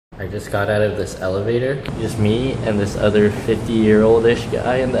I just got out of this elevator. Just me and this other 50-year-old-ish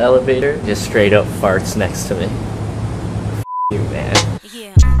guy in the elevator. Just straight up farts next to me. F you, man.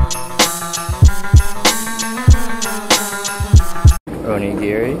 Yeah.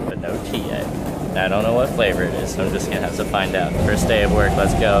 Onigiri, but no tea yet. I don't know what flavor it is, so I'm just gonna have to find out. First day of work,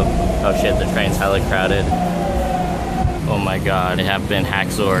 let's go. Oh shit, the train's hella crowded. Oh my god, I have been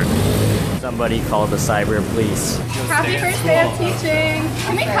hackzord. Somebody called the cyber police. Happy first day of teaching.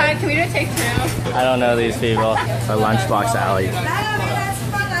 Can we cut? Can we do a take two? I don't know these people. It's a lunchbox alley.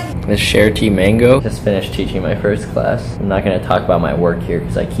 This share tea mango. Just finished teaching my first class. I'm not gonna talk about my work here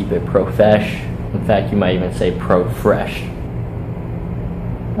because I keep it pro-fesh. In fact, you might even say pro-fresh.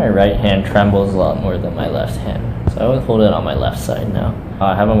 My right hand trembles a lot more than my left hand, so I would hold it on my left side now.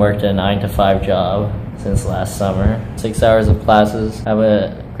 I haven't worked a 9-to-5 job since last summer. 6 hours of classes. I have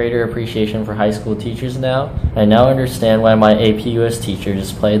a greater appreciation for high school teachers now. I now understand why my AP US teacher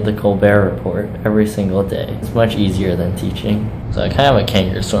just played the Colbert Report every single day. It's much easier than teaching. So I kind of have a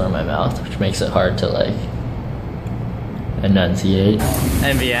kangaroo sore in my mouth, which makes it hard to like enunciate.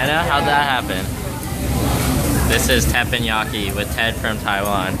 In Vienna, how'd that happen? This is teppanyaki with Ted from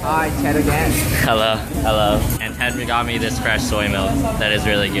Taiwan. Hi, Ted again. Hello, hello. And Ted got me this fresh soy milk that is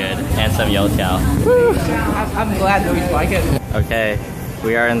really good. And some youtiao. I'm glad that you like it. Okay,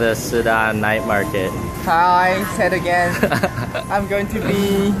 we are in the Shida Nightmarket. Hi, Ted again. I'm going to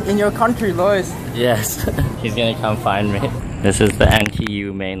be in your country, Lois. Yes, he's gonna come find me. This is the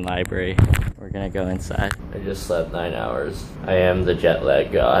NTU main library. We're gonna go inside. I just slept 9 hours. I am the jet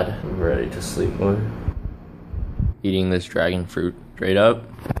lag god. I'm ready to sleep more. Eating this dragon fruit straight up.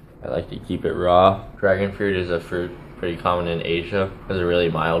 I like to keep it raw. Dragon fruit is a fruit pretty common in Asia. It has a really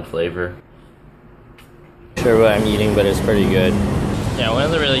mild flavor. Not sure what I'm eating, but it's pretty good. Yeah, one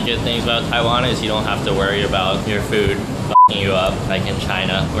of the really good things about Taiwan is you don't have to worry about your food fucking you up like in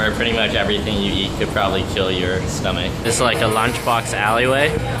China, where pretty much everything you eat could probably kill your stomach. This is like a lunchbox alleyway.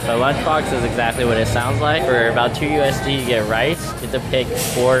 So lunchbox is exactly what it sounds like. For about 2 USD you get rice. You get to pick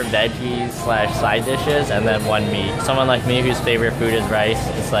 4 veggies / side dishes and then 1 meat. Someone like me whose favorite food is rice,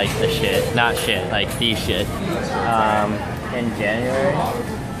 it's like the shit. Not shit, like the shit. In January,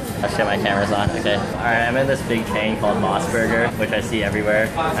 oh shit, my camera's on, okay. Alright, I'm in this big chain called Moss Burger, which I see everywhere.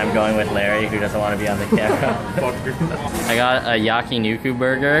 I'm going with Larry, who doesn't want to be on the camera. I got a yakiniku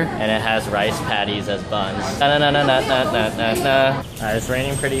burger, and it has rice patties as buns. It's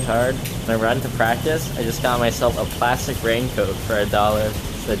raining pretty hard. When I run to practice, I just got myself a plastic raincoat for $1.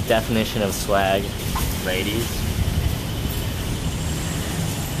 It's the definition of swag, ladies.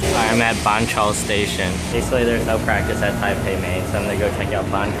 I'm at Banqiao station. Basically, there's no practice at Taipei Main, so I'm gonna go check out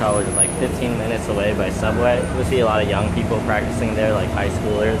Banqiao, which is like 15 minutes away by subway. You'll see a lot of young people practicing there, like high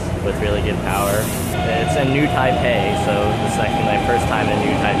schoolers with really good power. It's a new Taipei, so it's actually my first time in a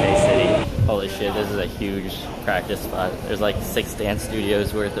new Taipei city. Holy shit, this is a huge practice spot. There's like 6 dance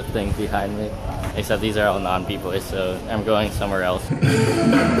studios worth of things behind me. Except these are all non-people, so I'm going somewhere else.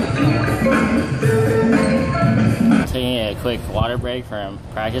 Taking a quick water break from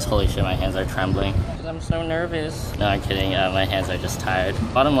practice. Holy shit, my hands are trembling. I'm so nervous. No, I'm kidding. My hands are just tired.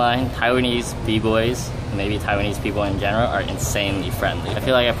 Bottom line, Taiwanese b-boys, maybe Taiwanese people in general, are insanely friendly. I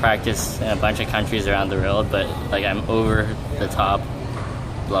feel like I practice in a bunch of countries around the world, but like I'm over the top,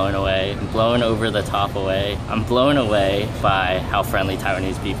 blown away, blown over the top away. I'm blown away by how friendly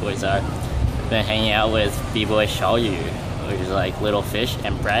Taiwanese b-boys are. Been hanging out with b-boy Xiaoyu, which is like little fish,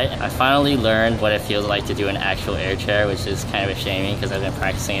 and Brett. I finally learned what it feels like to do an actual air chair, which is kind of a shaming because I've been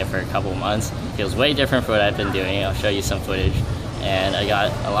practicing it for a couple months. It feels way different from what I've been doing. I'll show you some footage. And I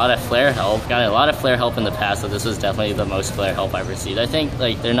got a lot of flare help. Got a lot of flare help in the past, so this was definitely the most flare help I've received. I think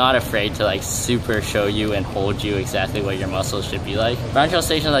like they're not afraid to like super show you and hold you exactly what your muscles should be like. Banqiao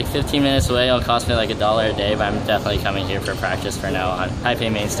station is like 15 minutes away. It'll cost me like $1 a day, but I'm definitely coming here for practice for now on. Taipei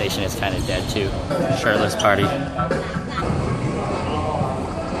Main Station is kind of dead too. Shirtless party.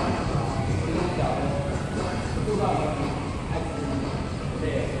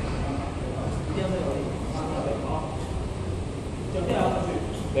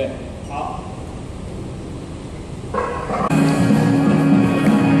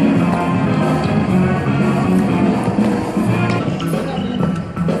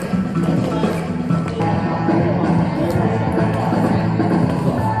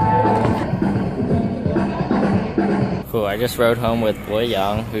 I just rode home with Boy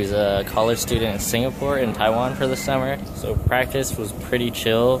Yang, who's a college student in Singapore and Taiwan for the summer. So practice was pretty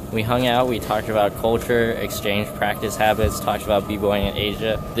chill. We hung out, we talked about culture, exchange practice habits, talked about b-boying in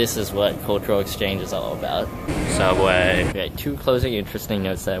Asia. This is what cultural exchange is all about. Subway. Okay, 2 closing interesting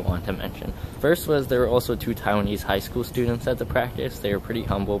notes that I want to mention. First was there were also 2 Taiwanese high school students at the practice. They were pretty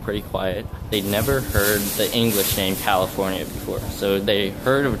humble, pretty quiet. They'd never heard the English name California before. So they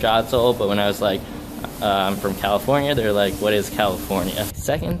heard of Jiazhou, but when I was like, I'm from California, they're like, what is California?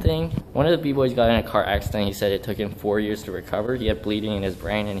 Second thing, one of the b-boys got in a car accident. He said it took him 4 years to recover. He had bleeding in his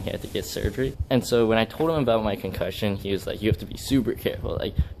brain and he had to get surgery. And so when I told him about my concussion, he was like, you have to be super careful.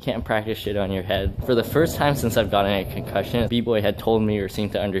 Like, can't practice shit on your head. For the first time since I've gotten a concussion, a b-boy had told me or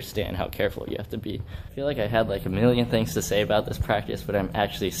seemed to understand how careful you have to be. I feel like I had like a million things to say about this practice, but I'm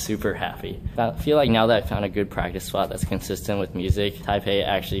actually super happy. I feel like now that I found a good practice spot that's consistent with music, Taipei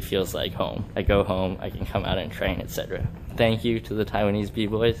actually feels like home. I go home, I can come out and train, etc. Thank you to the Taiwanese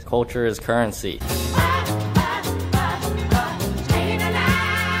b-boys. Culture is currency.